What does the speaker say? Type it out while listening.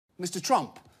Mr.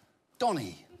 Trump,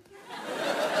 Donny,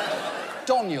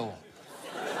 Doniel.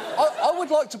 I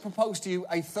would like to propose to you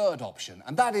a third option,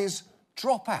 and that is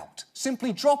drop out.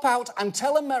 Simply drop out and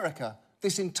tell America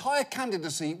this entire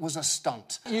candidacy was a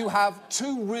stunt. You have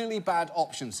two really bad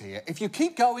options here. If you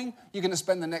keep going, you're going to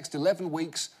spend the next 11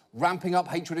 weeks ramping up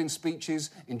hatred in speeches,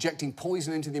 injecting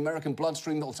poison into the American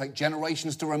bloodstream that will take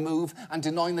generations to remove, and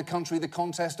denying the country the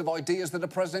contest of ideas that a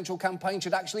presidential campaign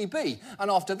should actually be.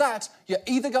 And after that, you're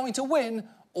either going to win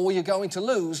or you're going to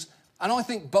lose. And I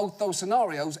think both those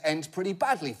scenarios end pretty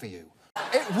badly for you.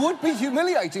 It would be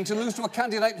humiliating to lose to a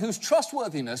candidate whose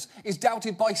trustworthiness is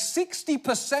doubted by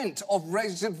 60% of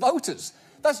registered voters.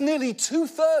 That's nearly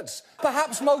 2/3.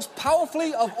 Perhaps most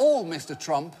powerfully of all, Mr.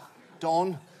 Trump,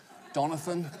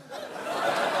 Donathan,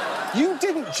 you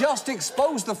didn't just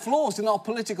expose the flaws in our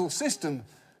political system.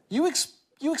 You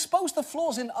exposed the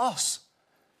flaws in us.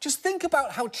 Just think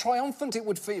about how triumphant it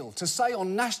would feel to say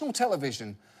on national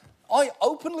television, I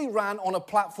openly ran on a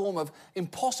platform of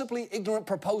impossibly ignorant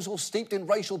proposals steeped in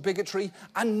racial bigotry,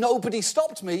 and nobody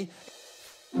stopped me.